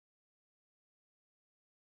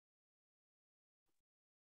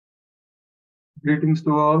Greetings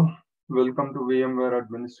to all. Welcome to VMware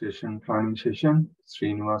Administration Training Session.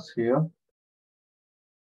 Srinivas here.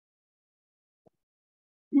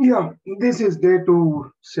 Yeah, this is day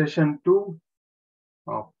two, session two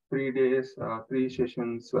of 3 days, three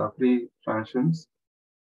sessions, three transitions.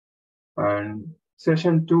 And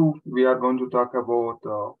session two, we are going to talk about,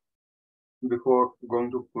 before going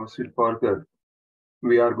to proceed further,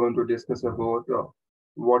 we are going to discuss about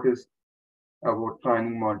what is about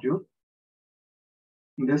training module.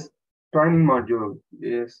 This training module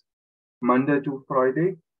is Monday to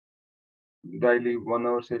Friday, daily 1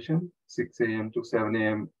 hour session, 6 a.m. to 7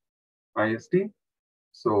 a.m. IST.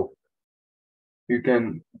 So you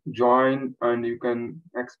can join and you can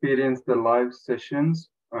experience the live sessions.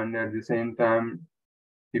 And at the same time,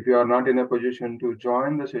 if you are not in a position to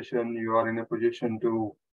join the session, you are in a position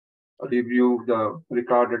to review the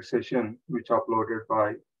recorded session, which uploaded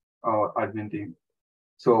by our admin team.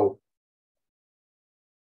 So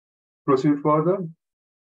proceed further.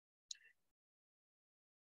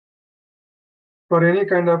 For any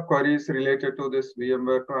kind of queries related to this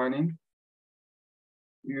VMware training,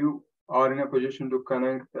 you are in a position to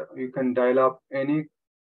connect. You can dial up any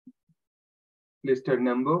listed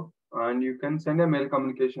number and you can send a mail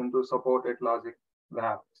communication to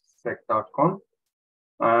support@logiclabsec.com.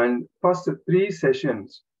 And first three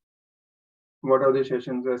sessions, what are the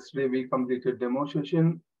sessions? Yesterday we completed demo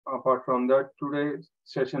session. Apart from that, today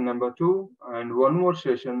session number 2 and one more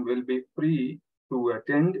session will be free to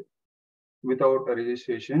attend without a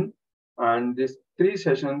registration. And these three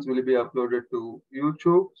sessions will be uploaded to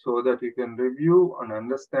YouTube so that you can review and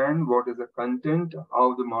understand what is the content,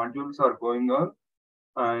 how the modules are going on,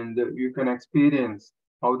 and you can experience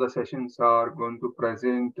how the sessions are going to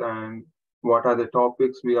present and what are the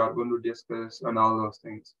topics we are going to discuss and all those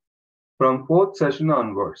things. From fourth session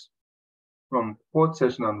onwards,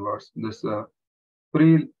 this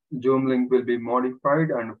free Zoom link will be modified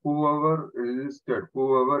and whoever registered,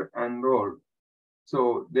 whoever enrolled,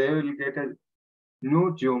 so they will get a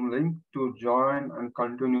new Zoom link to join and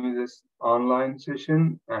continue this online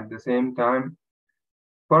session. At the same time,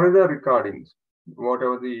 further recordings,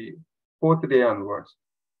 whatever the fourth day onwards,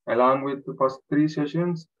 along with the first three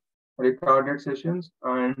sessions, recorded sessions,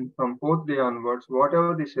 and from fourth day onwards,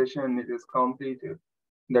 whatever the session it is completed,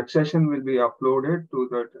 that session will be uploaded to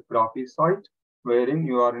that Graphy site, wherein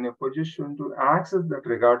you are in a position to access that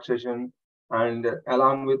record session and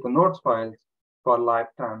along with the notes files for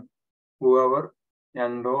lifetime, whoever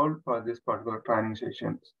enrolled for this particular training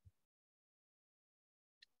sessions.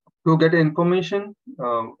 To get information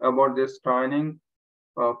about this training,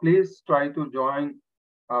 please try to join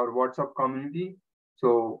our WhatsApp community.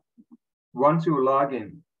 So once you log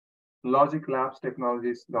in,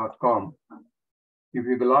 logiclabstechnologies.com. If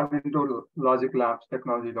you log into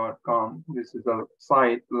logiclabstechnology.com, this is the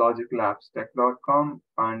site logiclabstech.com,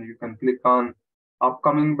 and you can click on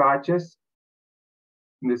upcoming batches.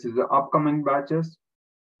 This is the upcoming batches.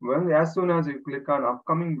 Well, as soon as you click on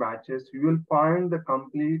upcoming batches, you will find the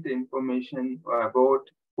complete information about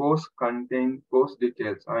course content, course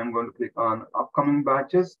details. I am going to click on upcoming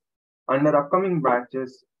batches. Under upcoming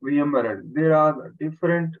batches, VMware, there are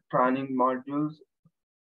different training modules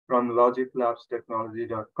from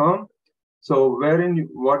logiclabstechnology.com. So wherein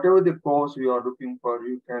whatever the course you are looking for,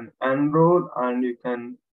 you can enroll and you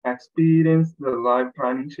can experience the live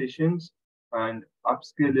training sessions and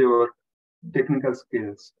upskill your technical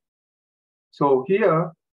skills. So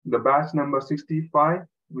here, the batch number 65,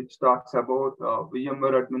 which talks about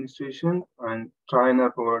VMware administration and trainer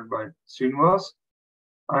powered by Srinivas.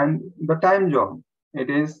 And the time zone, it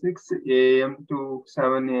is 6 a.m. to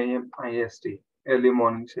 7 a.m. IST, early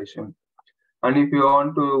morning session. And if you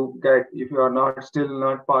want to get, if you are not still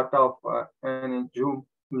not part of any Zoom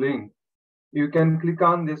link, you can click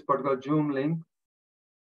on this particular Zoom link.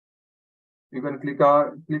 You can click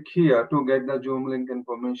here to get the Zoom link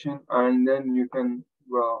information, and then you can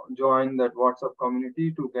join that WhatsApp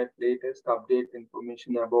community to get latest update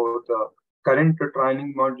information about the current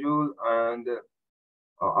training module and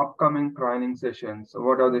upcoming training sessions. So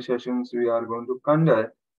what are the sessions we are going to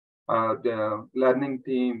conduct? The learning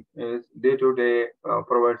team is day-to-day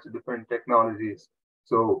provides different technologies.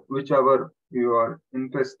 So whichever you are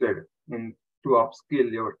interested in to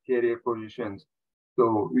upskill your career positions,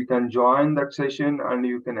 so we can join that session and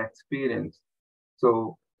you can experience.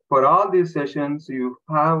 So for all these sessions, you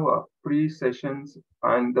have free sessions,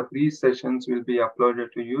 and the free sessions will be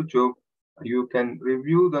uploaded to YouTube. You can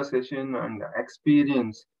review the session and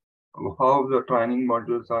experience how the training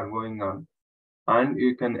modules are going on, and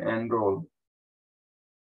you can enroll.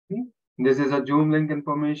 This is a Zoom link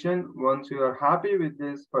information. Once you are happy with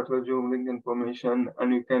this particular Zoom link information,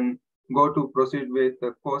 and you can go to proceed with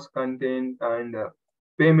the course content and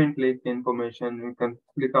payment link information, you can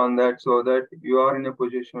click on that so that you are in a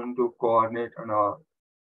position to coordinate and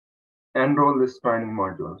enroll this training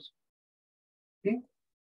modules. Okay.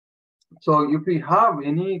 So if we have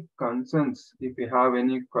any concerns, if we have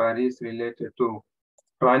any queries related to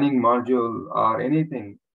training module or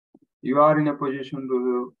anything, you are in a position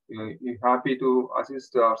to, you're happy to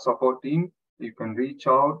assist our support team. You can reach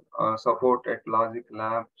out,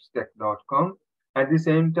 support@logiclabstech.com. At the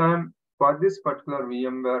same time, for this particular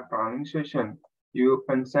VMware training session, you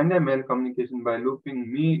can send a mail communication by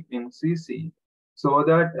looping me in CC so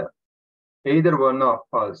that either one of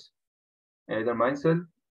us, either myself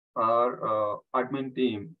or admin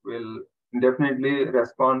team, will definitely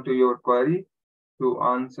respond to your query to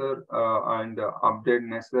answer and update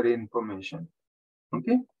necessary information.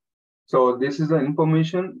 Okay, so this is the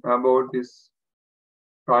information about this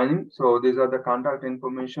training. So these are the contact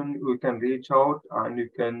information. You can reach out and you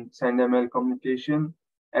can send a mail communication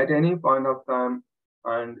at any point of time,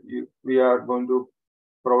 and we are going to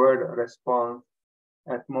provide a response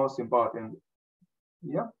at most important.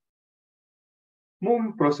 Yeah.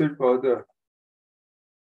 Proceed further.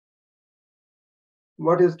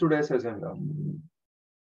 What is today's agenda?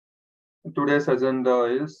 Today's agenda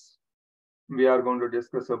is we are going to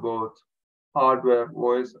discuss about hardware,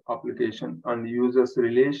 voice, application, and users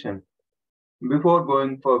relation. Before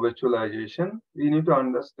going for virtualization, we need to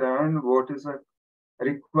understand what is a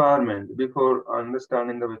requirement. Before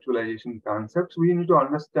understanding the virtualization concepts, we need to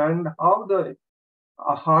understand how the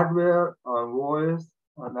hardware, voice,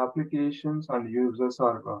 and applications and users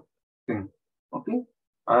are working. Okay,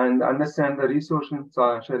 and understand the resource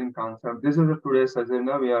sharing concept. This is today's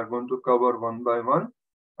agenda. We are going to cover one by one.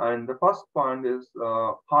 And the first point is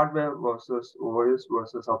hardware versus OS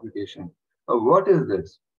versus application. What is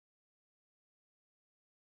this?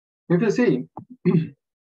 If you see,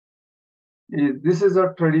 this is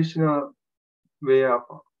a traditional way of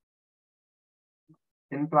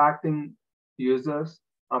interacting users,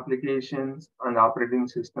 applications, and operating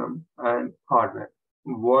system and hardware.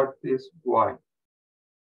 What is why?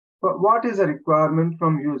 But what is a requirement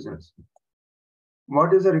from users?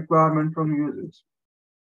 What is a requirement from users?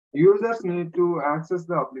 Users need to access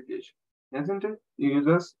the application, isn't it?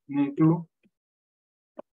 Users need to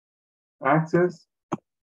access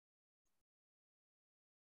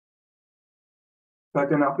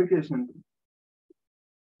certain application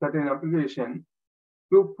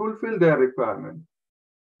to fulfill their requirement,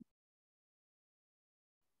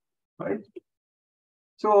 right?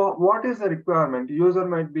 So what is the requirement? User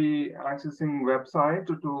might be accessing website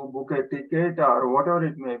to book a ticket or whatever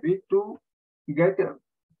it may be. To get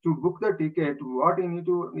to book the ticket, what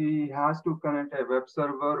he has to connect a web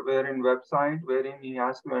server wherein he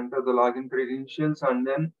has to enter the login credentials, and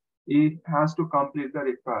then he has to complete the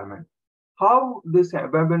requirement. How this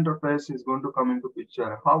web interface is going to come into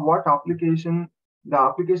picture? The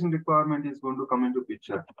application requirement is going to come into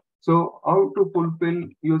picture. So how to fulfill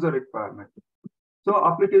user requirement? So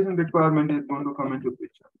application requirement is going to come into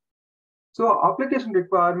picture. So application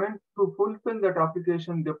requirement, to fulfill that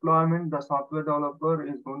application deployment, the software developer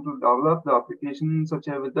is going to develop the application in such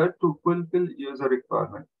a way that to fulfill user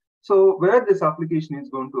requirement. So where this application is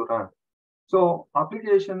going to run. So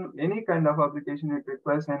application, any kind of application, it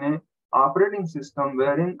requires an operating system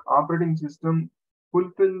wherein operating system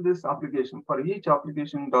fulfill this application. For each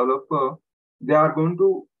application developer, they are going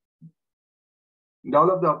to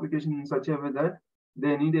develop the application in such a way that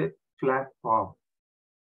they need a platform.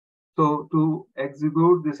 So to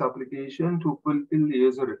execute this application to fulfill the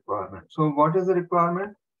user requirement. So what is the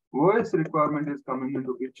requirement? Voice requirement is coming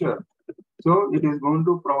into picture. So it is going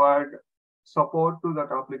to provide support to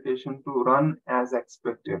that application to run as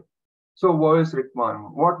expected. So voice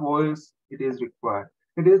requirement, what voice it is required?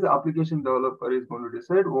 It is the application developer is going to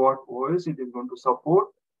decide what voice it is going to support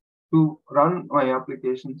to run my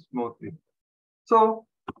application smoothly. So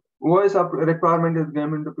voice requirement is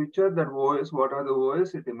came into picture. That voice, what are the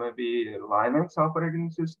voice? It may be Linux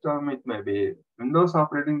operating system, it may be Windows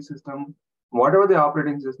operating system, whatever the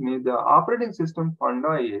operating system is. The operating system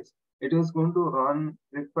funda is, it is going to run,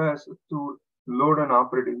 requires to load an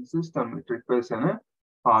operating system, it requires a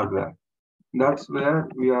hardware. That's where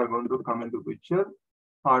we are going to come into picture,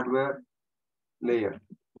 hardware layer.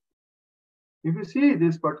 If you see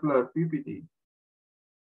this particular PPT,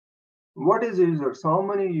 what is users? How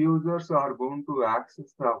many users are going to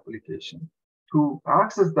access the application? To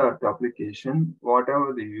access that application,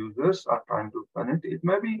 whatever the users are trying to connect, it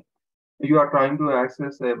may be you are trying to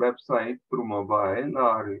access a website through mobile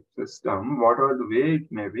or system, whatever the way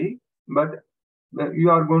it may be, but you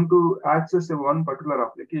are going to access a one particular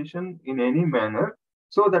application in any manner.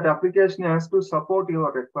 So that application has to support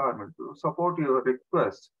your requirement, to support your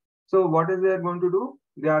request. So what is they are going to do?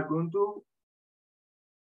 They are going to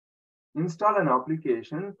install an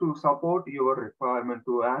application to support your requirement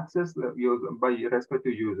to access the user by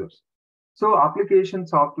respective users. So application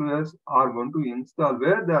softwares are going to install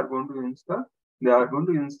where they are going to install. They are going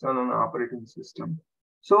to install an operating system.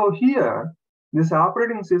 So here, this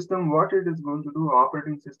operating system, what it is going to do,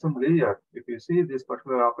 operating system layer. If you see this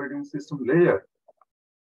particular operating system layer,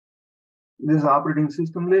 this operating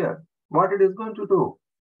system layer, what it is going to do,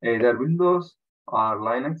 either Windows or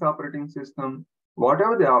Linux operating system,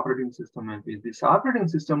 whatever the operating system may be, this operating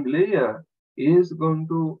system layer is going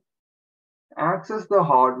to access the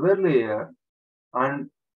hardware layer and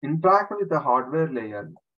interact with the hardware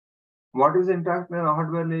layer. What is interact with the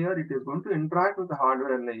hardware layer? It is going to interact with the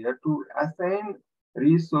hardware layer to assign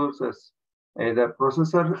resources, either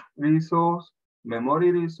processor resource,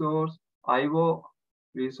 memory resource, IO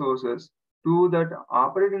resources to that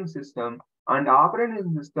operating system, and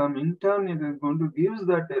operating system in turn it is going to give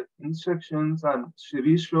that instructions and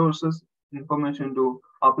resources information to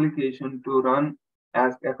application to run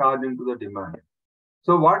as according to the demand.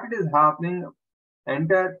 So what it is happening,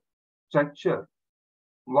 entire structure,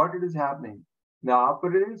 what it is happening, the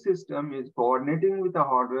operating system is coordinating with the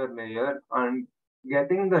hardware layer and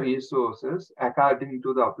getting the resources according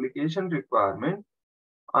to the application requirement,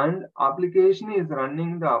 and application is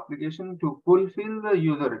running the application to fulfill the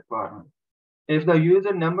user requirement. If the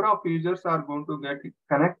user number of users are going to get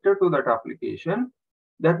connected to that application,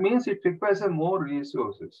 that means it requires more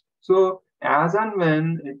resources. So as and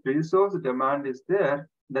when resource demand is there,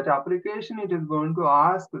 that application it is going to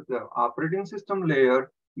ask the operating system layer,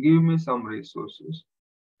 give me some resources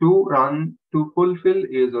to run to fulfill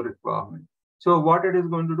user requirement. So what it is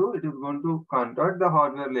going to do, it is going to contact the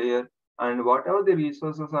hardware layer, and whatever the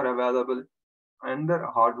resources are available under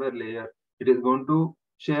hardware layer, it is going to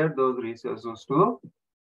share those resources to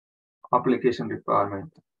application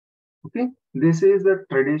requirement. Okay, this is the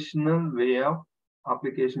traditional way of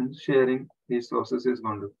application sharing resources is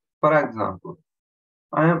going to. For example,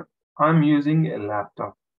 I'm using a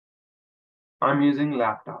laptop. I'm using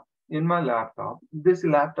laptop. In my laptop, this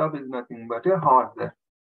laptop is nothing but a hardware,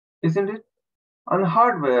 isn't it? On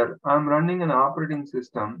hardware, I'm running an operating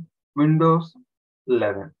system, Windows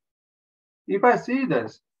 11. If I see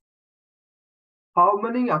this, how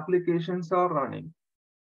many applications are running?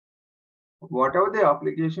 Whatever the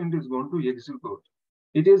application is going to execute,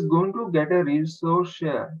 it is going to get a resource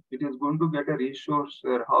share. It is going to get a resource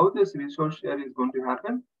share. How this resource share is going to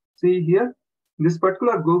happen? See here, this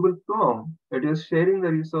particular Google Chrome, it is sharing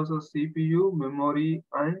the resources CPU, memory,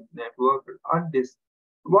 and network and disk.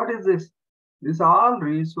 What is this? These are all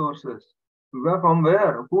resources. From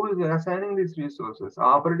where? Who is assigning these resources?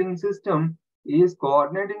 Operating system is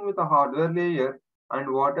coordinating with the hardware layer,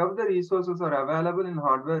 and whatever the resources are available in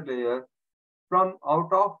hardware layer, from out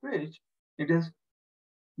of which it is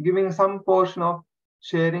giving some portion of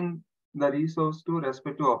sharing the resource to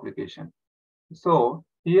respective application. So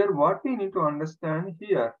here what we need to understand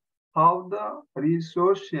here, how the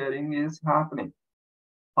resource sharing is happening.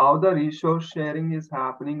 How the resource sharing is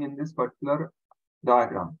happening in this particular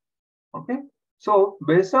diagram. Okay. So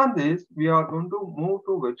based on this, we are going to move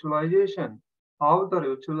to virtualization. How the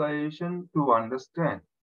virtualization to understand.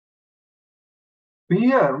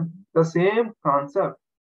 Here, the same concept,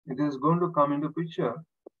 it is going to come into picture.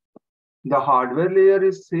 The hardware layer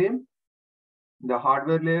is same. The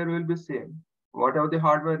hardware layer will be same. Whatever the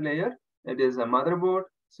hardware layer, it is a motherboard,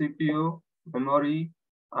 CPU, memory,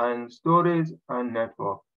 and storage and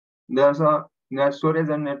network. There's a storage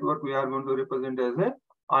and network we are going to represent as a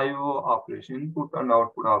IO operation, input and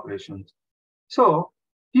output operations. So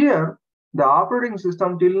here, the operating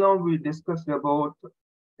system, till now we discussed about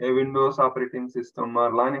a Windows operating system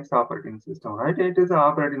or Linux operating system, right? It is an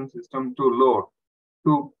operating system to load,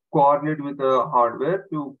 to coordinate with the hardware,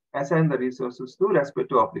 to assign the resources to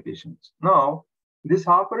respective applications. Now, this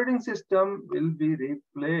operating system will be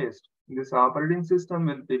replaced. This operating system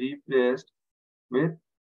will be replaced with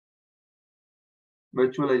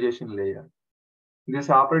virtualization layer. This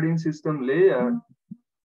operating system layer,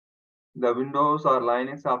 the Windows or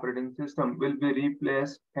Linux operating system will be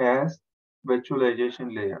replaced as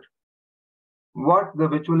virtualization layer. What the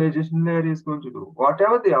virtualization layer is going to do,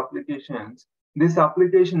 whatever the applications, this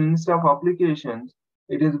application instead of applications,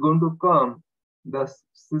 it is going to come the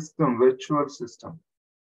system, virtual system.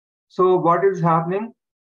 So what is happening?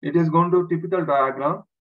 It is going to typical diagram.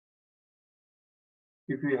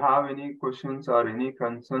 If you have any questions or any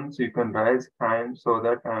concerns, you can raise hand so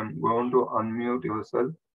that I'm going to unmute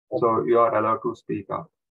yourself. So you are allowed to speak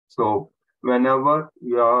up. So whenever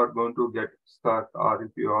you are going to get stuck or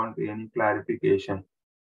if you want any clarification,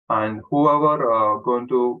 and whoever going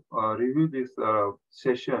to review this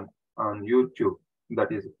session on YouTube,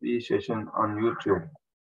 that is the session on YouTube.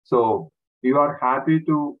 So you are happy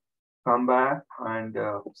to come back and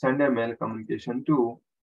send a mail communication to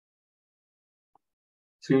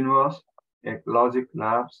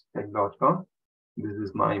Srinivas@logiclabstech.com. This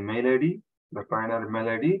is my mail ID, the trainer mail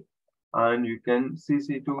ID, and you can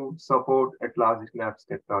CC to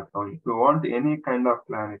support@logiclabstech.com. If you want any kind of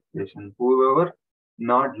clarification, whoever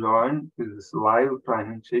not joined this live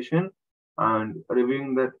training session and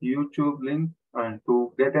reviewing that YouTube link and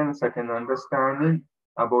to get a second understanding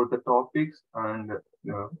about the topics and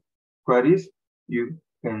queries, you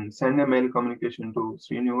can send a mail communication to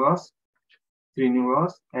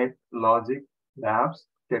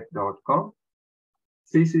Srinivas@logiclabstech.com.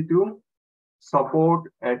 CC2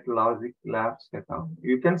 support@logiclabs.com.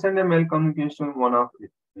 You can send a mail communication, one of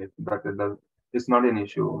it. That is not an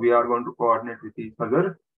issue. We are going to coordinate with each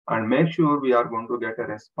other and make sure we are going to get a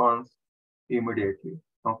response immediately.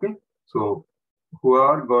 Okay. So who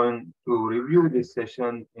are going to review this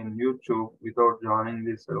session in YouTube without joining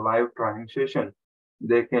this live training session,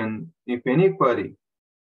 they can, if any query,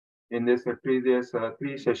 in this previous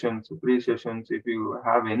three sessions, if you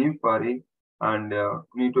have any query and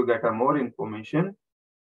need to get more information,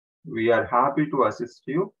 we are happy to assist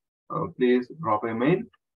you. Please drop a mail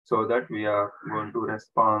so that we are going to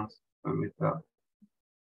respond with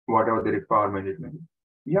whatever the requirement it may be.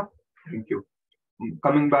 Yeah, thank you.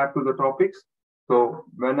 Coming back to the topics. So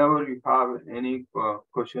whenever you have any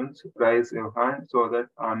questions, raise your hand so that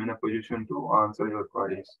I'm in a position to answer your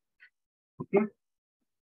queries. Okay.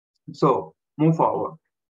 So move forward.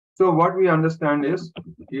 So what we understand is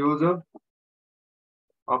user,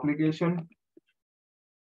 application,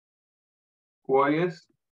 OS,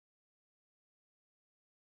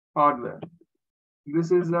 hardware.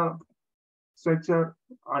 This is a structure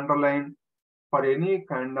underline for any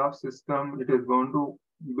kind of system. It is going to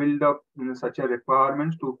build up in such a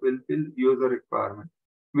requirement to fulfill user requirement.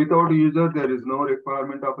 Without user, there is no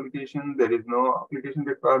requirement of application. There is no application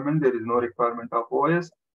requirement. There is no requirement of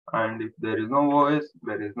OS. And if there is no OS,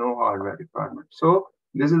 there is no hardware requirement. So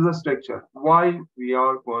this is the structure. Why we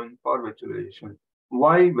are going for virtualization?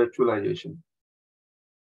 Why virtualization?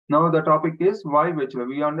 Now the topic is why virtual.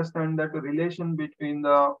 We understand that the relation between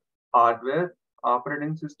the hardware,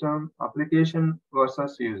 operating system, application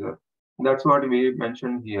versus user. That's what we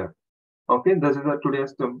mentioned here. Okay, this is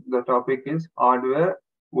today's the topic is hardware,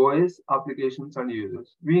 OS, applications, and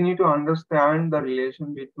users. We need to understand the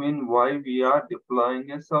relation between why we are deploying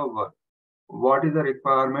a server. What is the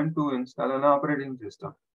requirement to install an operating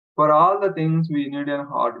system? For all the things we need a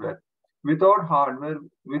hardware. Without hardware,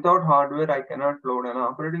 I cannot load an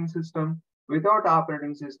operating system. Without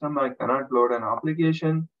operating system, I cannot load an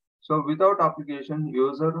application. So without application,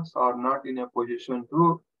 users are not in a position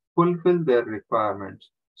to fulfill their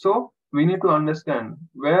requirements. So we need to understand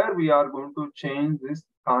where we are going to change this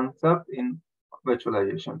concept in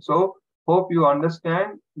virtualization. So hope you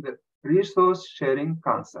understand the resource sharing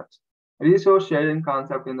concepts. Resource sharing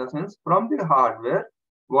concept in the sense from the hardware,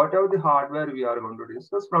 whatever the hardware we are going to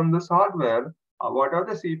discuss from this hardware, whatever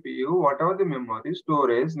the CPU, whatever the memory,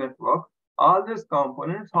 storage, network, all these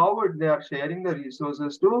components, how they are sharing the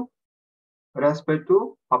resources to respect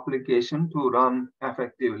to application to run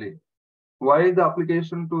effectively. Why the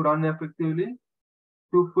application to run effectively?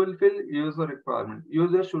 To fulfill user requirement.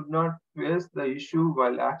 User should not face the issue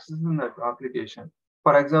while accessing that application.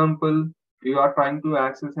 For example, you are trying to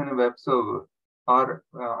access in a web server or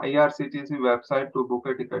IRCTC website to book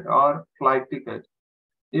a ticket or flight ticket.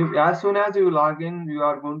 If as soon as you log in, you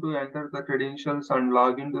are going to enter the credentials and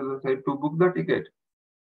log into the site to book the ticket.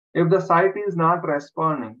 If the site is not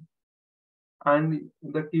responding and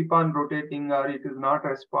the keep on rotating or it is not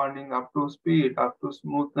responding up to speed, up to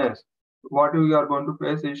smoothness, what you are going to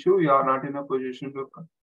face issue, you are not in a position to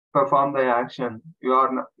perform the action. You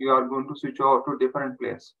are going to switch over to different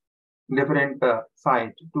place, different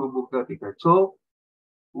site to book the ticket. So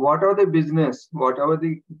whatever the business, whatever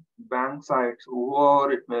the bank sites,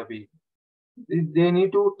 whoever it may be, they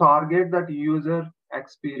need to target that user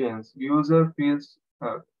experience. User feels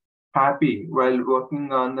happy while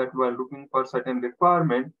working on that, while looking for certain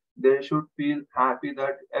requirement. They should feel happy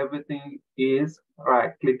that everything is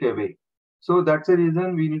right, click away. So that's the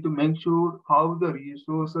reason we need to make sure how the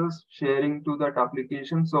resources sharing to that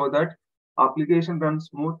application so that application runs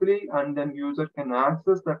smoothly and then user can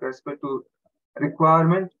access that respect to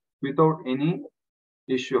requirement without any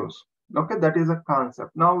issues. Okay, that is a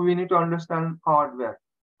concept. Now we need to understand hardware.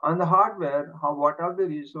 On the hardware, what are the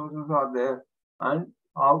resources are there and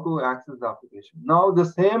how to access the application. Now the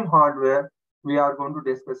same hardware we are going to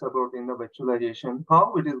discuss about in the virtualization,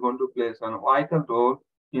 how it is going to play a vital role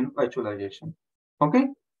in virtualization. Okay,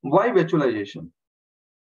 why virtualization?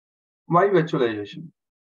 Why virtualization?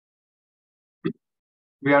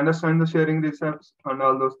 We understand the sharing recepts and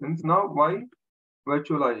all those things. Now, why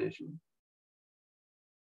virtualization?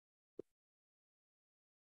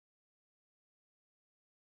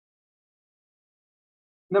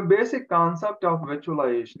 The basic concept of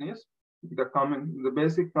virtualization is the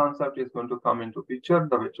basic concept is going to come into picture.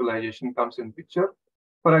 The virtualization comes in picture.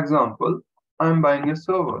 For example, I'm buying a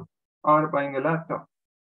server or buying a laptop.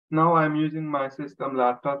 Now I'm using my system,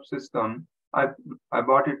 laptop system. I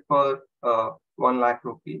bought it for 1 lakh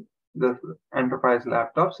rupee, the enterprise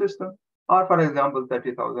laptop system, or for example,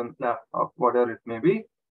 30,000 laptop, whatever it may be.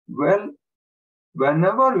 Well,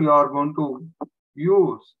 whenever you are going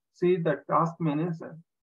to see the task manager.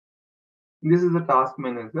 This is the task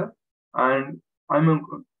manager, and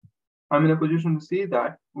I'm in a position to see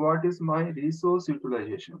that what is my resource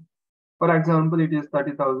utilization. For example, it is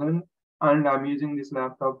 30,000 and I'm using this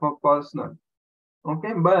laptop for personal.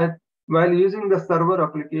 Okay, but while using the server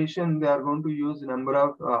application, they are going to use number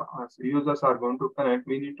of users are going to connect.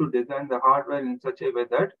 We need to design the hardware in such a way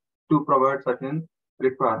that to provide certain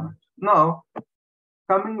requirements. Now,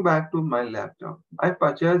 coming back to my laptop, I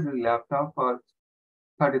purchased the laptop for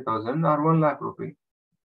 30,000 or 1 lakh rupee.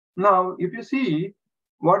 Now, if you see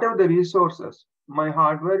what are the resources, my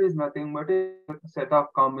hardware is nothing but a set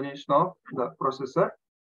of combination of the processor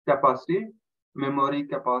capacity, memory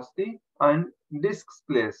capacity, and disk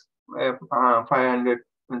space. 500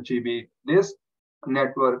 GB disk,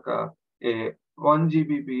 network, a 1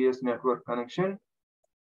 Gbps network connection.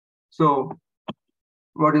 So,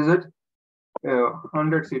 what is it?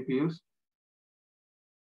 100 CPUs.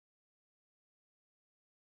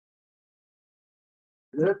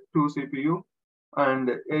 Two CPU and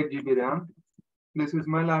 8 GB RAM. This is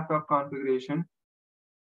my laptop configuration.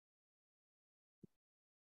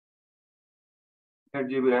 8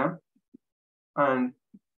 GB RAM and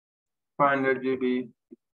 500 GB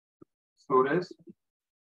storage,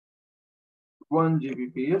 1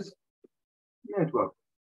 Gbps network.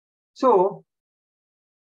 So,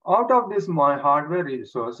 out of this my hardware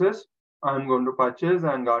resources, I'm going to purchase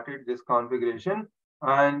and got it this configuration.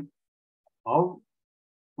 And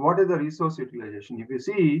what is the resource utilization? If you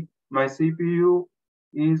see, my CPU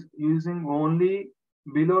is using only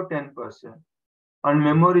below 10%, and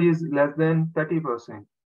memory is less than 30%.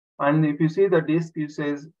 And if you see the disk, it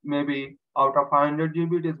says maybe out of 100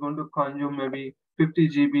 GB, it is going to consume maybe 50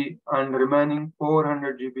 GB, and remaining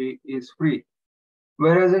 400 GB is free.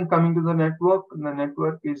 Whereas in coming to the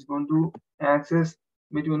network is going to access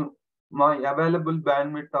between my available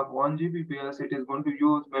bandwidth of 1 Gbps, it is going to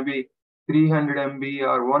use maybe 300 MB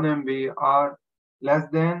or 1 MB or less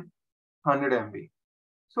than 100 MB.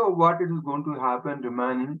 So what it is going to happen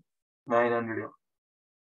remaining 900 MB.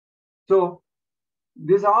 So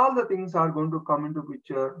these all the things are going to come into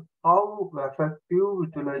picture. How effective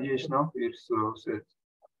utilization of resources.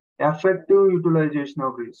 Effective utilization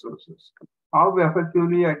of resources. How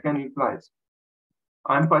effectively I can utilize.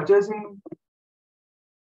 I'm purchasing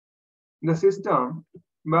the system,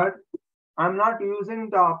 but I'm not using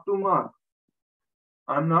the up to mark.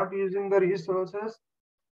 I'm not using the resources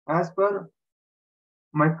as per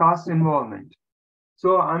my cost involvement.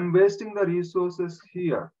 So I'm wasting the resources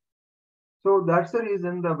here. So that's the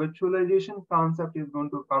reason the virtualization concept is going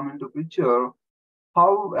to come into picture.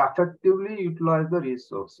 How effectively utilize the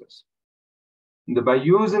resources. By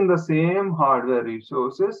using the same hardware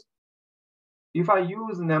resources, if I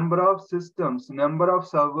use number of systems, number of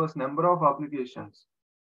servers, number of applications,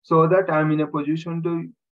 so that I'm in a position to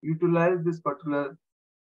utilize this particular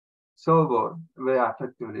server very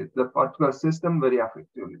effectively, the particular system very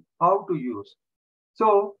effectively. How to use?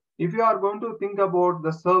 So if you are going to think about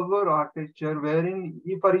the server architecture, wherein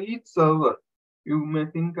for each server, you may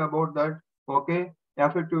think about that, okay,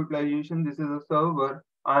 effective utilization, this is a server.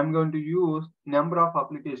 I'm going to use number of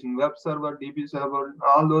applications, web server, DB server,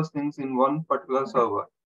 all those things in one particular server.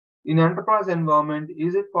 In enterprise environment,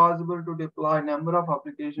 is it possible to deploy number of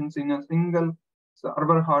applications in a single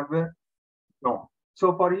server hardware? No.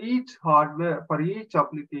 So for each hardware, for each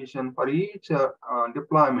application, for each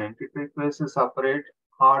deployment, it requires a separate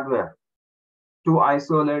hardware to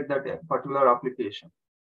isolate that particular application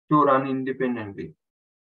to run independently.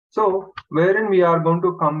 So wherein we are going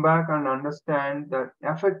to come back and understand the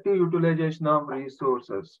effective utilization of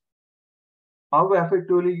resources. how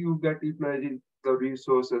effectively you get utilizing the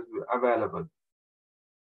resources available.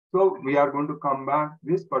 So we are going to come back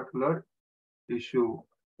this particular issue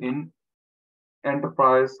in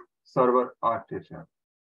enterprise server architecture.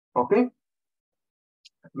 Okay.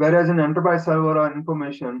 Whereas in enterprise server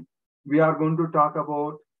information, we are going to talk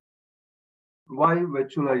about why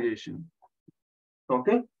virtualization.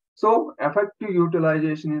 Okay. So effective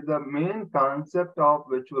utilization is the main concept of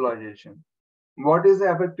virtualization. What is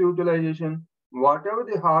the effective utilization? Whatever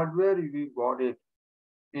the hardware we bought it.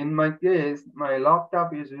 In my case, my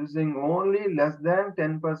laptop is using only less than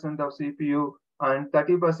 10% of CPU and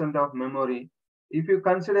 30% of memory. If you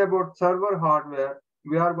consider about server hardware,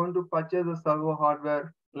 we are going to purchase the server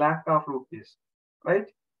hardware lakhs of rupees, right?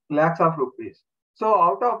 Lakhs of rupees. So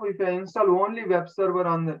out of, if I install only web server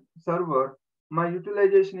on the server, my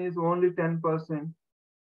utilization is only 10%.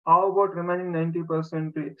 How about remaining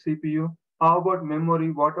 90% CPU? How about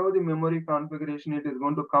memory? Whatever the memory configuration it is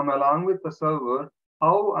going to come along with the server,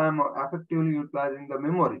 how I am effectively utilizing the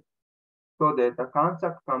memory. So that the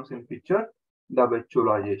concept comes in picture, the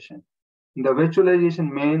virtualization. The virtualization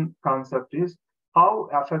main concept is how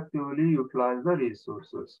effectively utilize the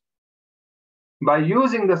resources. By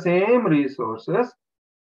using the same resources,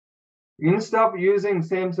 instead of using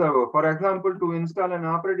same server, for example, to install an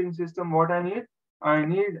operating system, what I need? I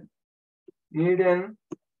need an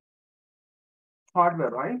hardware,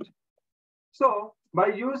 right? So by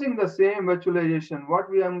using the same virtualization, what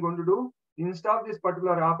we am going to do, instead of this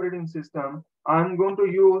particular operating system, I'm going to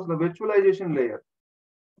use the virtualization layer.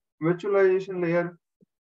 Virtualization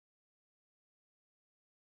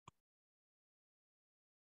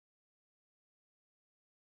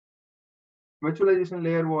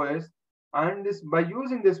layer OS, and this by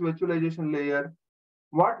using this virtualization layer,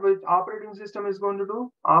 what operating system is going to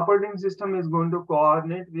do? Operating system is going to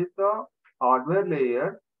coordinate with the hardware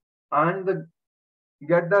layer and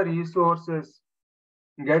get the resources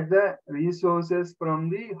from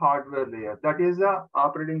the hardware layer. That is the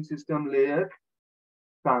operating system layer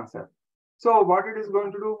concept. So what it is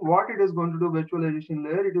going to do? Virtualization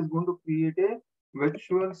layer, it is going to create a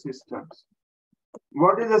virtual systems.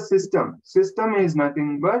 What is a system? System is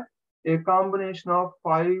nothing but a combination of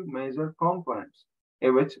 5 major components.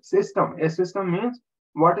 A system means,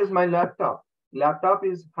 what is my laptop? Laptop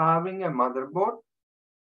is having a motherboard.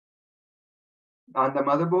 On the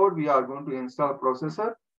motherboard, we are going to install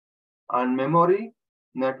processor and memory,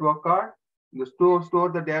 network card. To store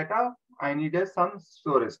the data, I need some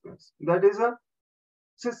storage space. That is a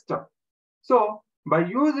system. So by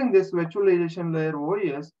using this virtualization layer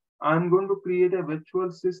OS, I'm going to create a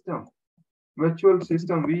virtual system.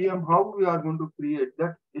 VM, how we are going to create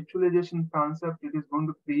that virtualization concept, it is going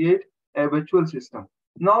to create a virtual system.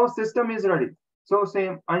 Now system is ready. So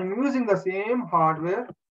I'm using the same hardware.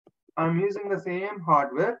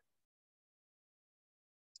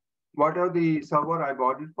 Whatever the server I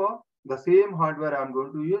bought it for, the same hardware I'm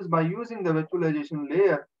going to use. By using the virtualization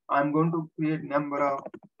layer, I'm going to create number of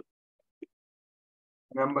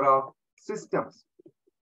systems.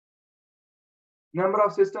 Number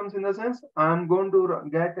of systems in the sense, I'm going to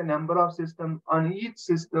get a number of systems. On each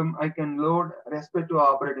system, I can load respective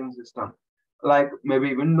operating system, like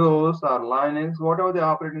maybe Windows or Linux, whatever the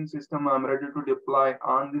operating system I'm ready to deploy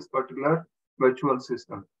on this particular virtual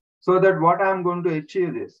system. So that what I'm going to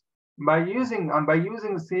achieve is, by using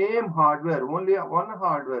the same hardware, only one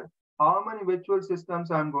hardware, how many virtual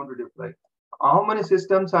systems I'm going to deploy? How many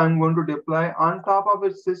systems I'm going to deploy on top of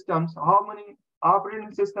its systems? How many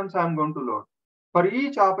operating systems I'm going to load? For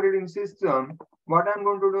each operating system, what I'm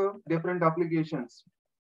going to do, different applications.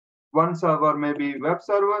 One server may be web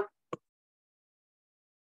server.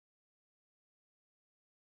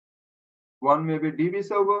 One may be DB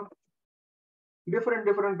server. Different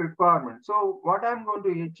requirements. So what I'm going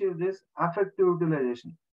to achieve is effective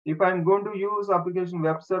utilization. If I'm going to use application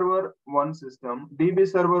web server, one system, DB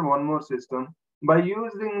server, one more system, by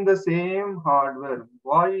using the same hardware,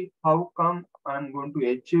 how come I'm going to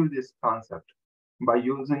achieve this concept? By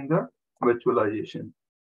using the virtualization.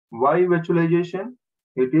 Why virtualization?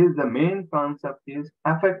 It is the main concept is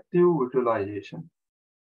effective utilization.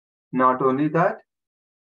 Not only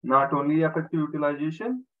effective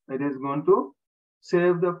utilization, it is going to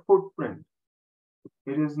save the footprint.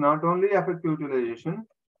 It is not only effective utilization,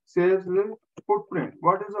 saves the footprint.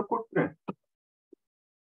 What is the footprint?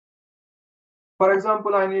 For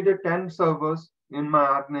example, I needed 10 servers in my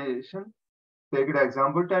organization. Take it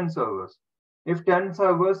example, 10 servers. If 10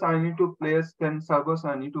 servers, I need to place 10 servers,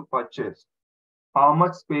 I need to purchase. How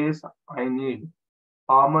much space I need?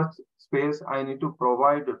 How much space I need to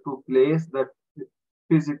provide to place that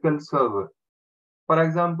physical server? For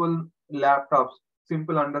example, laptops,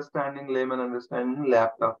 simple understanding, layman understanding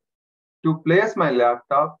laptop. To place my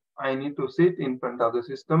laptop, I need to sit in front of the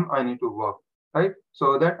system. I need to work, right?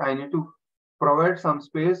 So that I need to provide some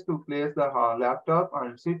space to place the laptop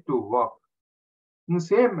and sit to work. In the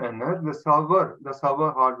same manner, the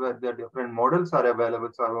server hardware, the different models are available,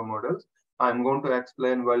 server models. I'm going to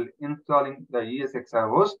explain while installing the ESXi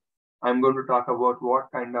host. I'm going to talk about what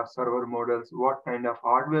kind of server models, what kind of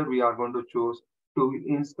hardware we are going to choose to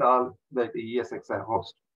install that ESXi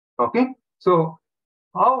host. Okay, so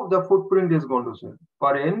how the footprint is going to change.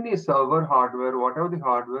 For any server hardware, whatever the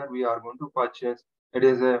hardware we are going to purchase, it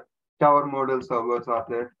is a tower model servers are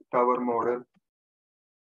there, tower model,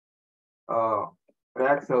 uh,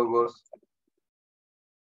 rack servers.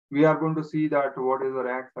 We are going to see that what is a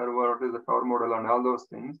rack server, what is the tower model, and all those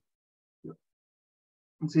things.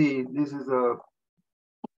 See, this is a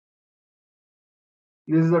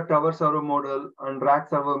tower server model and rack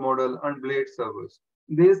server model and blade servers.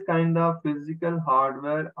 This kind of physical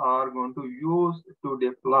hardware are going to use to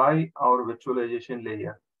deploy our virtualization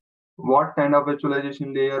layer. What kind of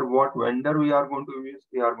virtualization layer, what vendor we are going to use,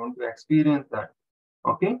 we are going to experience that.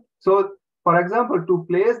 Okay. So for example, to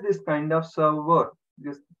place this kind of server,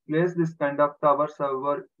 place this kind of tower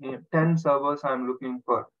server, 10 servers I'm looking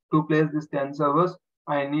for. To place this 10 servers,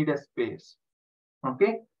 I need a space.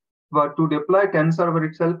 Okay. But to deploy 10 server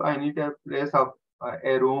itself, I need a place of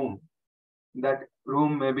a room. That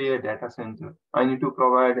room may be a data center. I need to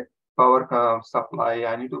provide power supply.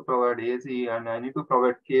 I need to provide AC, and I need to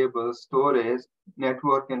provide cables, storage,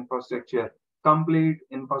 network infrastructure, complete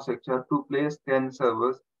infrastructure. To place 10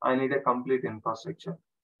 servers, I need a complete infrastructure.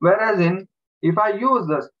 Whereas if I use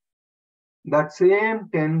this, that same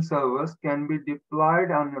 10 servers can be deployed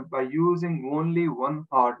by using only one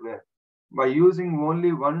hardware. By using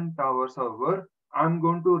only one tower server, I'm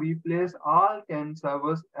going to replace all 10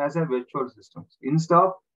 servers as a virtual systems. Instead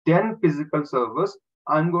of 10 physical servers,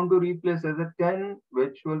 I'm going to replace as a 10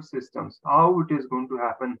 virtual systems. How it is going to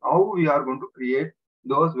happen? How we are going to create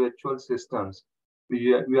those virtual systems?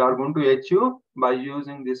 We are going to achieve by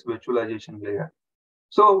using this virtualization layer.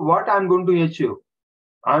 So what I'm going to achieve?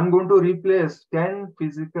 I'm going to replace 10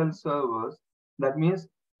 physical servers. That means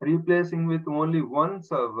replacing with only one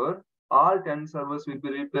server. All 10 servers will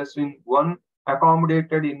be replaced in one,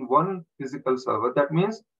 accommodated in one physical server. That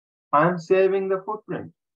means I'm saving the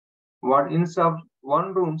footprint. What instead of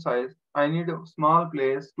one room size, I need a small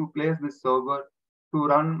place to place this server to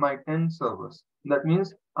run my 10 servers. That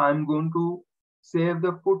means I'm going to save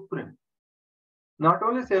the footprint. Not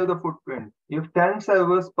only save the footprint, if 10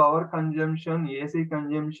 servers power consumption, AC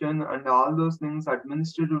consumption, and all those things,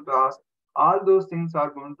 administrative tasks, all those things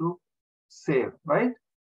are going to save, right?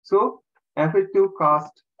 So effective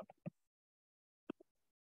cost.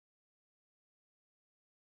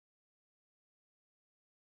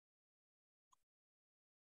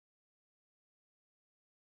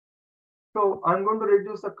 So I'm going to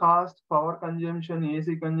reduce the cost, power consumption,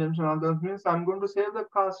 AC consumption, all those means I'm going to save the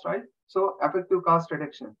cost, right? So effective cost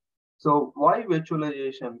reduction. So why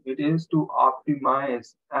virtualization? It is to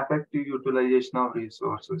optimize effective utilization of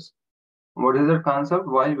resources. What is the concept?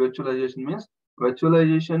 Why virtualization means?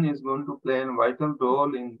 Virtualization is going to play a vital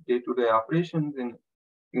role in day-to-day operations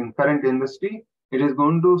in current industry. It is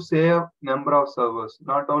going to save number of servers.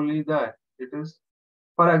 Not only that, it is,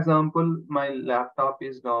 for example, my laptop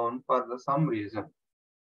is down for some reason.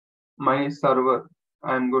 My server,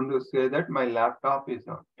 I'm going to say that my laptop is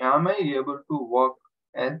down. Am I able to work?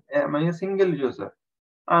 And am I a single user?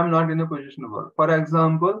 I'm not in a position to work. For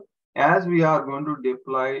example, as we are going to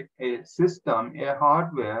deploy a system, a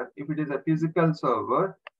hardware, if it is a physical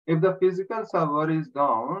server, if the physical server is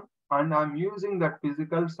down and I'm using that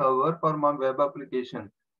physical server for my web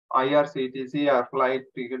application, IRCTC or flight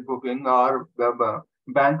ticket booking or web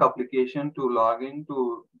bank application to log in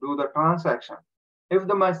to do the transaction. If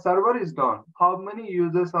my server is down, how many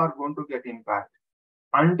users are going to get impacted?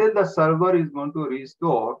 Until the server is going to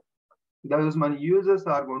restore, those many users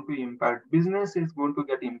are going to impact. Business is going to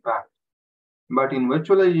get impact. But in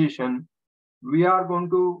virtualization, we are going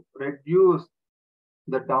to reduce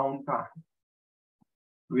the downtime.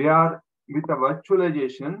 We are with the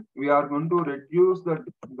virtualization, we are going to reduce the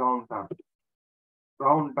downtime.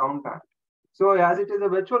 So as it is a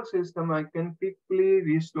virtual system, I can quickly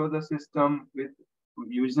restore the system with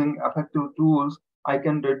using effective tools. I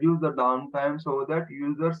can reduce the downtime so that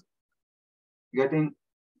users getting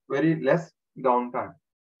very less downtime.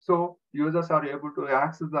 So users are able to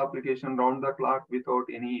access the application round the clock without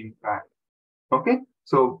any impact. Okay.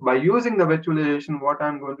 So by using the virtualization, what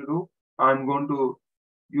I'm going to do, I'm going to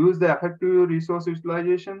use the effective resource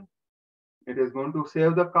utilization. It is going to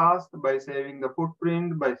save the cost by saving the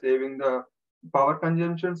footprint, by saving the power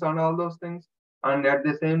consumptions and all those things, and at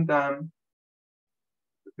the same time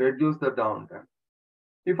reduce the downtime.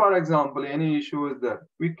 If, for example, any issue is there,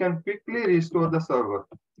 we can quickly restore the server.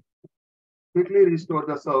 With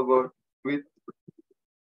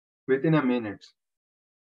within a minute.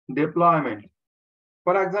 Deployment.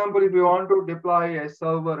 For example, if you want to deploy a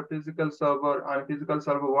server, physical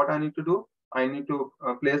server, what I need to do? I need to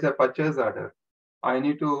place a purchase order. I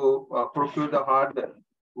need to procure the hardware.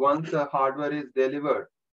 Once the hardware is delivered,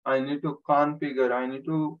 I need to configure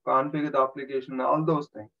the application, all those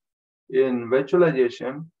things. In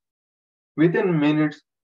virtualization, within minutes,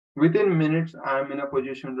 I'm in a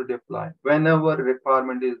position to deploy. Whenever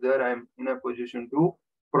requirement is there, I'm in a position to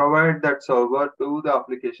provide that server to the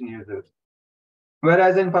application users.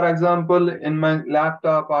 Whereas for example, in my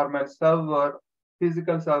laptop or my server,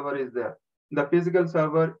 physical server is there. The physical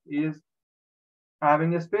server is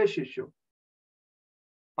having a space issue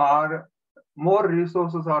or more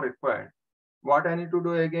resources are required. What I need to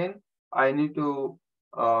do again, I need to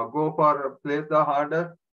go for place the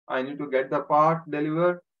order. I need to get the part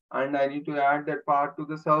delivered and I need to add that part to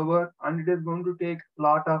the server, and it is going to take a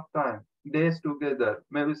lot of time, days together,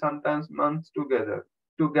 maybe sometimes months together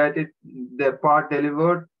to get it the part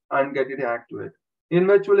delivered and get it activated. In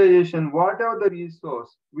virtualization, whatever the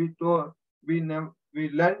resource we learned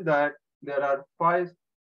that there are 5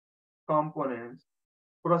 components: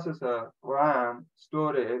 processor, RAM,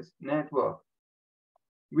 storage, network.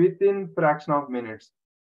 Within fraction of minutes,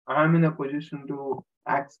 I'm in a position to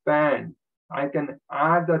expand. I can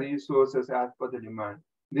add the resources as per the demand.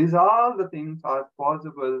 These all the things are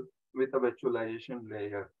possible with a virtualization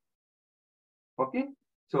layer. Okay,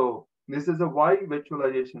 so this is a why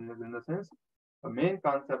virtualization is in the sense. The main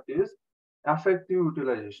concept is effective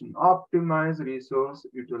utilization, optimize resource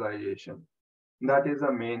utilization. That is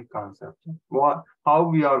the main concept. How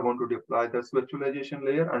we are going to deploy this virtualization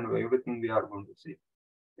layer and everything we are going to see.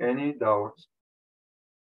 Any doubts?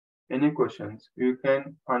 Any questions? You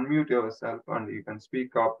can unmute yourself and you can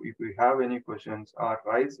speak up if you have any questions or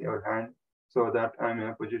raise your hand so that I'm in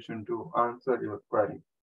a position to answer your query.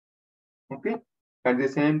 Okay. At the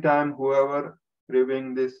same time, whoever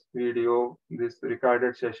reviewing this video, this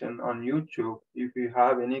recorded session on YouTube, if you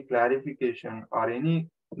have any clarification or any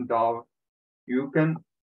doubt, you can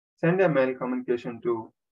send a mail communication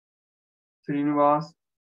to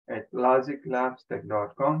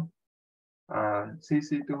srinivas@logiclabstech.com and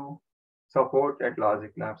CC to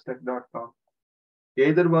support@logiclabstech.com.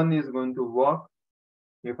 Either one is going to work.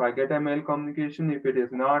 If I get a mail communication, if it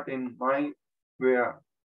is not in my way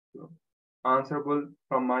answerable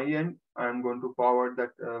from my end, I'm going to forward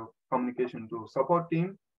that communication to support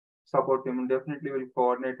team. Support team definitely will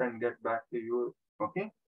coordinate and get back to you.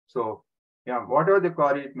 Okay. So yeah, whatever the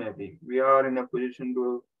query it may be, we are in a position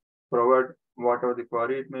to provide whatever the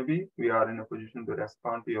query it may be, we are in a position to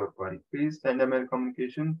respond to your query. Please send a mail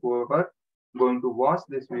communication whoever going to watch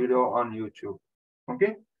this video on YouTube.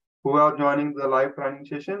 Okay. Who are joining the live training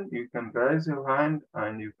session, you can raise your hand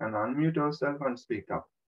and you can unmute yourself and speak up.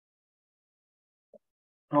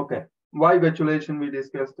 Okay. Why virtualization we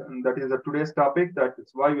discussed, and that is today's topic, that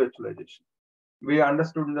is why virtualization. We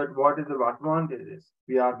understood that what is the advantages.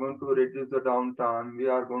 We are going to reduce the downtime. We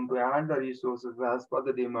are going to add the resources as per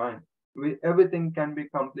the demand. Everything can be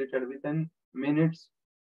completed within minutes.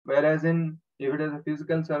 Whereas if it is a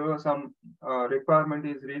physical server, some requirement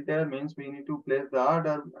is there, means we need to place the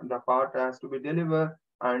order, the part has to be delivered,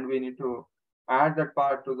 and we need to add that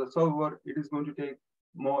part to the server. It is going to take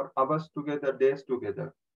more hours together, days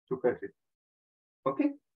together to get it.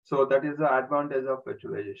 Okay. So that is the advantage of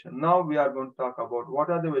virtualization. Now we are going to talk about what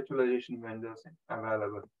are the virtualization vendors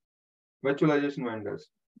available. Virtualization vendors.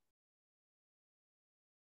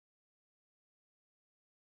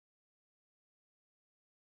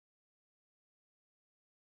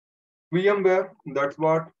 VMware, that's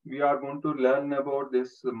what we are going to learn about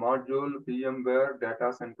this module, VMware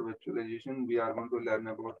Data Center Virtualization. We are going to learn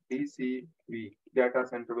about DCV, Data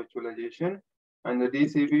Center Virtualization. And the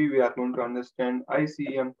DCV, we are going to understand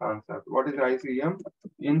ICM concept. What is ICM?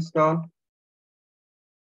 Install,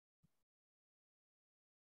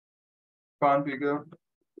 configure,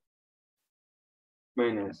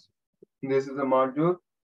 manage. This is a module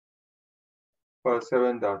for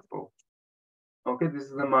 7.4. Okay, this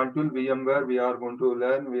is the module VMware we are going to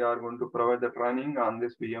learn. We are going to provide the training on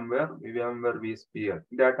this VMware vSphere,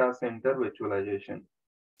 Data Center Virtualization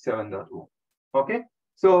 7.2. Okay,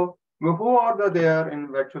 so who are there in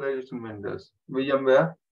virtualization vendors?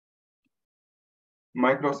 VMware,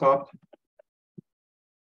 Microsoft,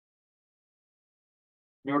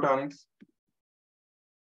 Nutanix,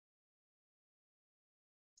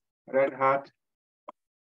 Red Hat.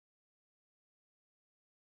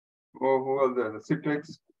 Oh, who was there?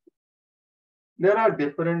 Citrix. There are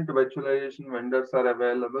different virtualization vendors are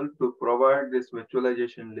available to provide this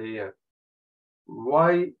virtualization layer.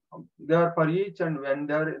 Why? There for each and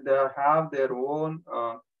vendor, they have their own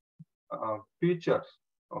features.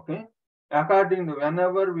 Okay. According to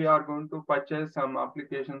whenever we are going to purchase some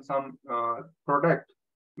application, some product,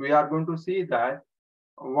 we are going to see that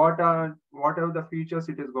what are the features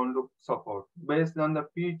it is going to support. Based on the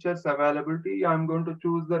features availability, I'm going to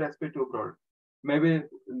choose the respective product. Maybe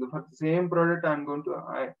for the same product,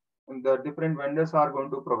 the different vendors are going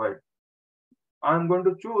to provide. I'm going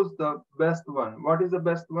to choose the best one. What is the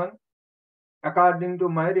best one? According to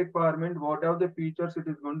my requirement, whatever the features it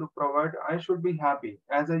is going to provide, I should be happy.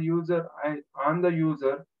 As a user, I'm the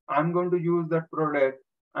user, I'm going to use that product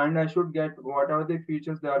and I should get whatever the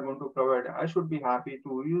features they are going to provide. I should be happy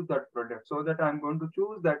to use that product so that I'm going to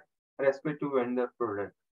choose that respective vendor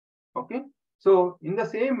product. Okay. So in the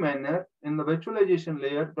same manner, in the virtualization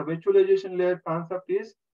layer concept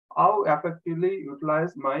is how effectively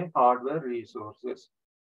utilize my hardware resources.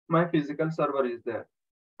 My physical server is there.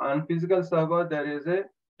 On physical server, there is a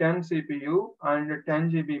 10 CPU and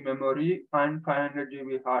 10 GB memory and 500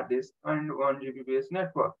 GB hard disk and 1 GB base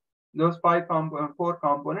network. Those four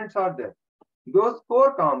components are there. Those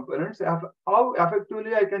four components, how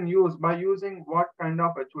effectively I can use by using what kind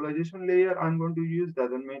of virtualization layer I'm going to use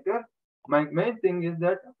doesn't matter. My main thing is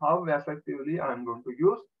that how effectively I'm going to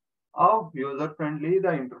use, how user friendly the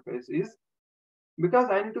interface is, because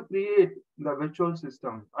I need to create the virtual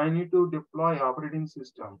system. I need to deploy operating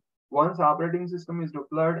system. Once operating system is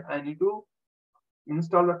deployed, I need to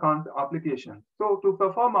install the application. So to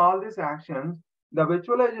perform all these actions, the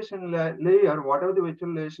virtualization layer, whatever the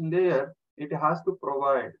virtualization layer, it has to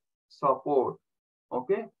provide support.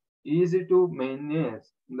 Okay, easy to manage.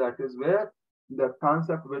 That is where the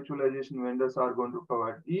concept virtualization vendors are going to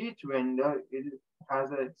provide. Each vendor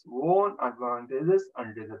has its own advantages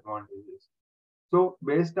and disadvantages. So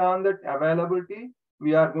based on that availability,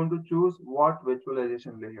 we are going to choose what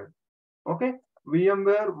virtualization layer. Okay.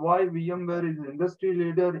 VMware, why VMware is industry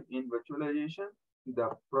leader in virtualization, the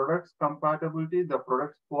products compatibility, the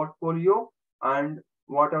products portfolio, and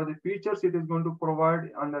what are the features it is going to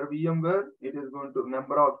provide under VMware. It is going to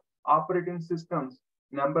number of operating systems,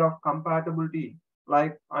 number of compatibility.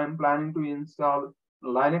 Like I'm planning to install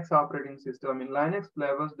Linux operating system. In Linux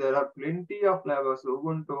flavors, there are plenty of flavors.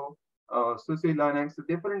 Ubuntu, SUSE Linux,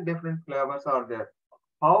 different flavors are there.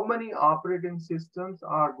 How many operating systems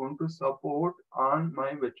are going to support on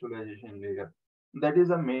my virtualization layer? That is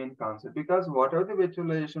the main concept, because whatever the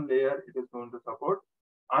virtualization layer it is going to support,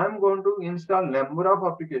 I'm going to install number of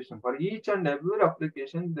applications for each and every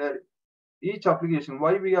application there. Each application,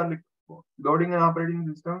 why we are loading an operating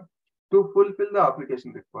system to fulfill the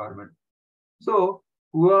application requirement. So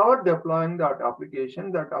whoever deploying that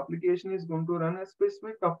application is going to run a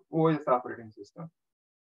specific OS operating system.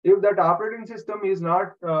 If that operating system is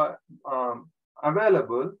not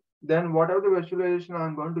available, then whatever the virtualization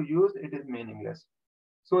I'm going to use, it is meaningless.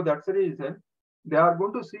 So that's the reason they are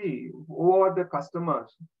going to see who are the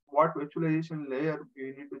customers, what virtualization layer you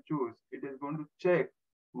need to choose. It is going to check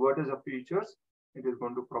what is the features it is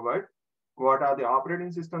going to provide, what are the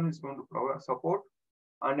operating system is going to provide support,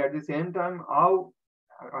 and at the same time, how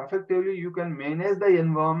effectively you can manage the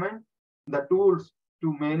environment, the tools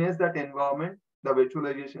to manage that environment, the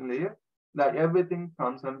virtualization layer, that everything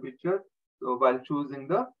comes on picture while choosing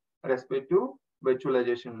the respective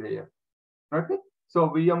virtualization layer. Okay. So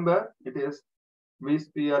VMware, it is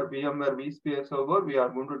VMware vSphere server. We are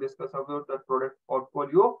going to discuss about the product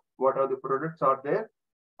portfolio. What are the products are there?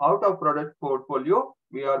 Out of product portfolio,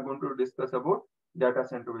 we are going to discuss about data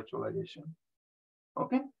center virtualization.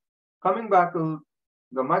 Okay. Coming back to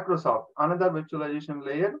the Microsoft, another virtualization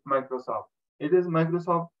layer, Microsoft.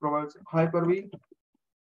 Microsoft provides Hyper-V.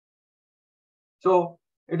 So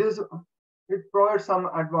it provides some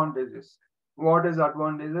advantages. What is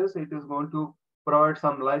advantages? It is going to provide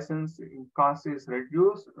some license cost is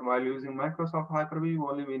reduced while using Microsoft Hyper-V.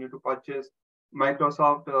 Only we need to purchase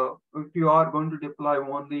Microsoft. If you are going to deploy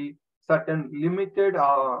only certain limited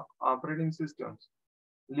operating systems,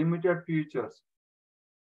 limited features,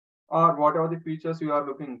 or whatever the features you are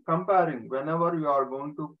looking, comparing whenever you are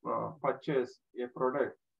going to purchase a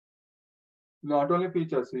product. Not only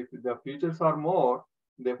features, if the features are more,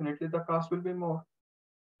 definitely the cost will be more.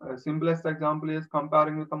 Simplest example is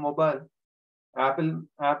comparing with a mobile. Apple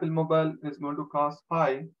mobile is going to cost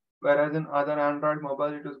high, whereas in other Android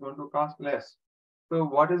mobile it is going to cost less. So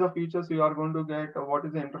what is the features you are going to get? What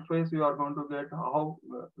is the interface you are going to get? How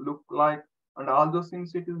look like? and all those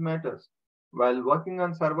things it is matters. While working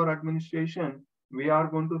on server administration, we are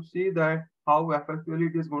going to see that how effectively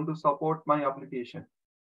it is going to support my application.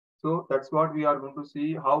 So that's what we are going to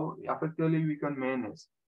see how effectively we can manage.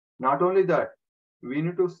 Not only that, we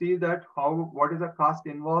need to see that what is the cost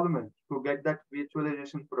involvement to get that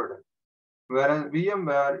virtualization product. Whereas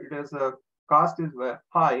VMware, it is a cost is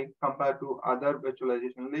high compared to other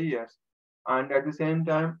virtualization layers. And at the same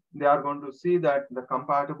time, they are going to see that the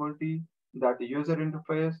compatibility, that the user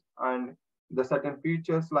interface, and the certain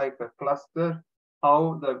features like a cluster,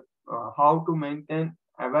 how to maintain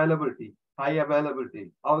availability, high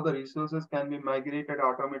availability, how the resources can be migrated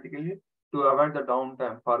automatically to avoid the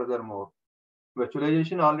downtime furthermore.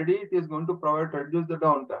 Virtualization already it is going to provide reduce the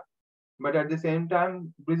downtime, but at the same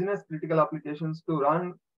time, business critical applications to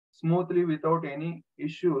run smoothly without any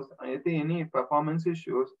issues, any performance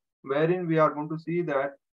issues, wherein we are going to see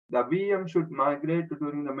that the VM should migrate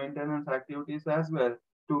during the maintenance activities as well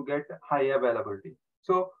to get high availability.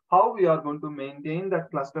 So how we are going to maintain that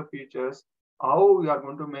cluster features, how we are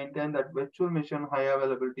going to maintain that virtual machine high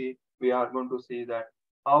availability, we are going to see that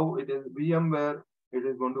how it is VMware, it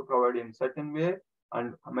is going to provide in certain way,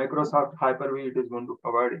 and Microsoft Hyper-V it is going to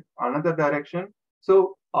provide another direction.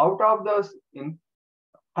 So out of the in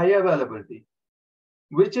high availability,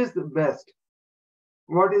 which is the best?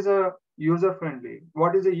 What is a user friendly?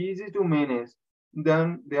 What is a easy to manage?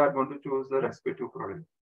 Then they are going to choose the respective product.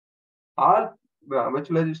 All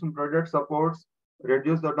virtualization product supports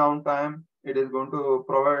reduce the downtime. It is going to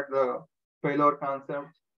provide the failure concept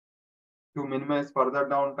to minimize further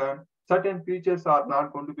downtime. Certain features are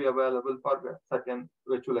not going to be available for certain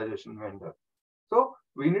virtualization vendor. So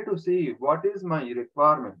we need to see what is my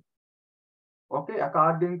requirement. Okay,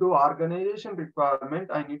 according to organization requirement,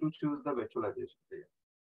 I need to choose the virtualization layer.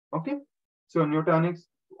 Okay, so Nutanix,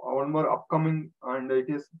 one more upcoming, and it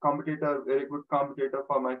is competitor, very good competitor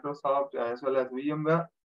for Microsoft as well as VMware,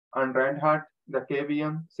 and Red Hat, the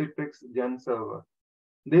KVM, Citrix, Gen Server.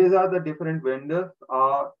 These are the different vendors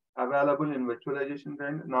are available in virtualization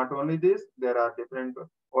trend. Not only this, there are different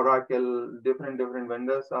Oracle, different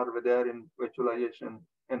vendors are there in virtualization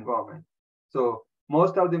environment. So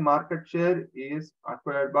most of the market share is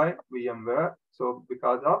acquired by VMware. So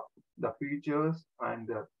because of the features and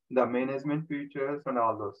the management features and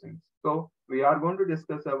all those things. So we are going to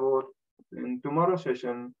discuss about in tomorrow's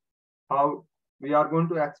session how we are going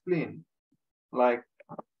to explain like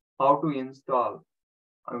how to install,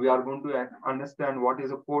 we are going to understand what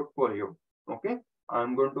is a portfolio. Okay,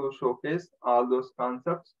 I'm going to showcase all those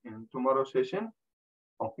concepts in tomorrow's session.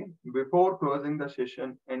 Okay, before closing the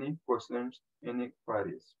session, any questions, any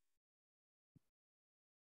queries?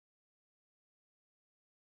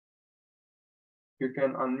 You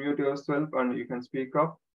can unmute yourself and you can speak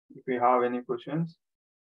up if you have any questions.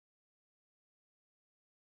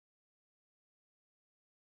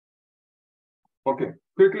 Okay,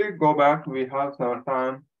 quickly go back. We have some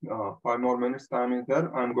time, 5 more minutes time is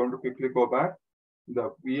there. I'm going to quickly go back.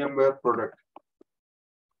 The VMware product.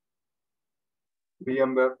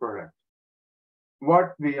 VMware product.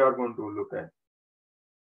 What we are going to look at?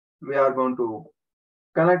 We are going to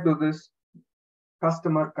connect to this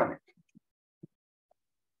customer connect.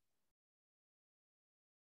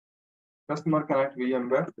 Customer connect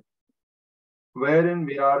VMware, wherein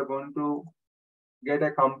we are going to get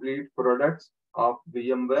a complete products of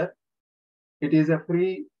VMware. It is a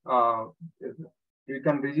free, you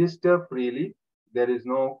can register freely. There is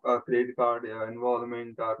no credit card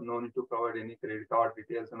involvement or no need to provide any credit card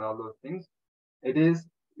details and all those things. It is,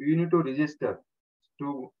 you need to register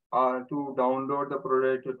to download the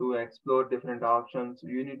product, to explore different options.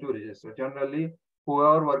 You need to register. Generally, who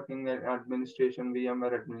are working in administration,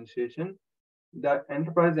 VMware administration, the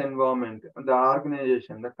enterprise environment, the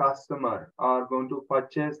organization, the customer are going to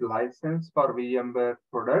purchase license for VMware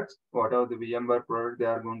products. Whatever the VMware product they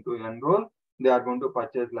are going to enroll, they are going to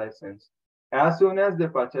purchase license. As soon as they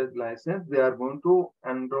purchase license, they are going to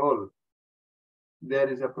enroll. There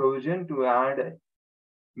is a provision to add,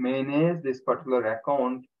 manage this particular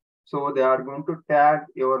account. So they are going to tag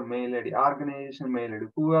your mail ID, organization mail ID,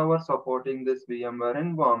 whoever supporting this VMware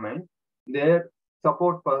environment, their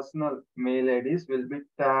support personal mail IDs will be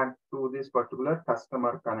tagged to this particular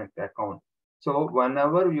customer connect account. So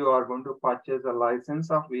whenever you are going to purchase a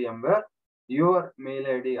license of VMware, your mail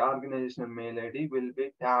ID, organization mail ID will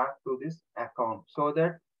be tagged to this account, so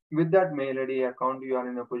that with that mail ID account, you are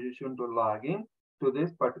in a position to log in to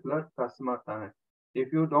this particular customer connect.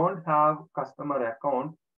 If you don't have customer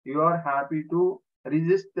account, you are happy to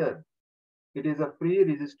register. It is a free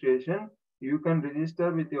registration. You can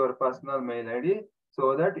register with your personal mail ID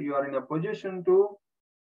so that you are in a position to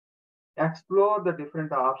explore the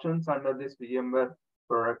different options under this VMware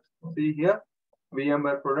products. See here,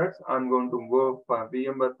 VMware products. I'm going to go for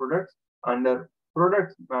VMware products. Under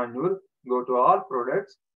products manual, go to all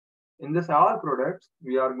products. In this all products,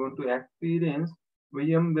 we are going to experience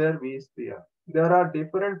VMware vSphere. There are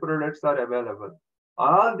different products are available.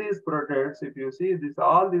 All these products, if you see this,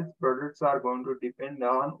 all these products are going to depend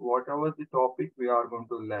on whatever the topic we are going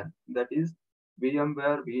to learn. That is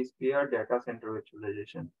VMware vSphere data center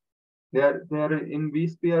virtualization. There in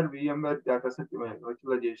vSphere VMware data center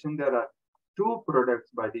virtualization, there are two products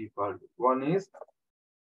by default. One is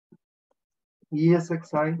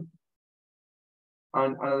ESXi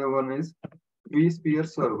and another one is vSphere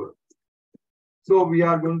server. So we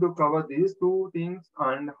are going to cover these two things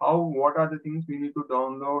and what are the things we need to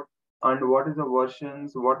download and what is the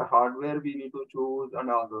versions, what hardware we need to choose and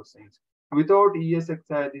all those things. Without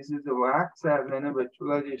ESXi, this is the acts as a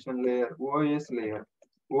virtualization layer, OS layer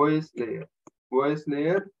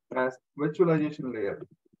as virtualization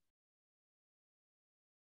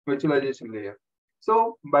layer.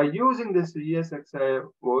 So by using this ESXi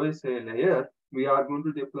OSA layer, we are going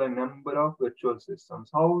to deploy a number of virtual systems.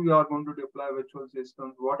 How we are going to deploy virtual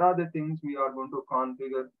systems? What are the things we are going to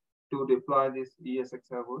configure to deploy this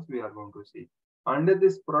ESXi host? We are going to see. Under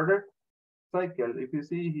this product cycle, if you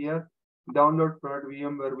see here, download product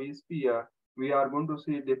VMware vSphere, we are going to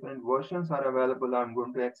see different versions are available. I'm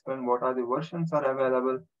going to explain what are the versions are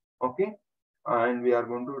available. Okay. And we are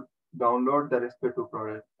going to download the respective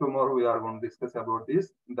product. Tomorrow we are going to discuss about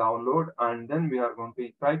this download, and then we are going to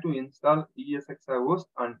try to install ESXi host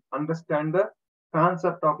and understand the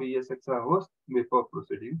concept of ESXi host before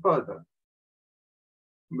proceeding further.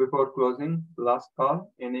 Before closing, last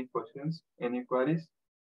call, any questions, any queries?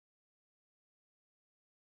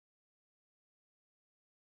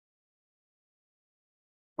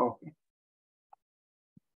 Okay.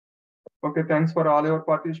 Okay, thanks for all your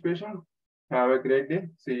participation. Have a great day.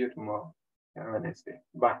 See you tomorrow. Have a nice day.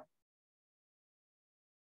 Bye.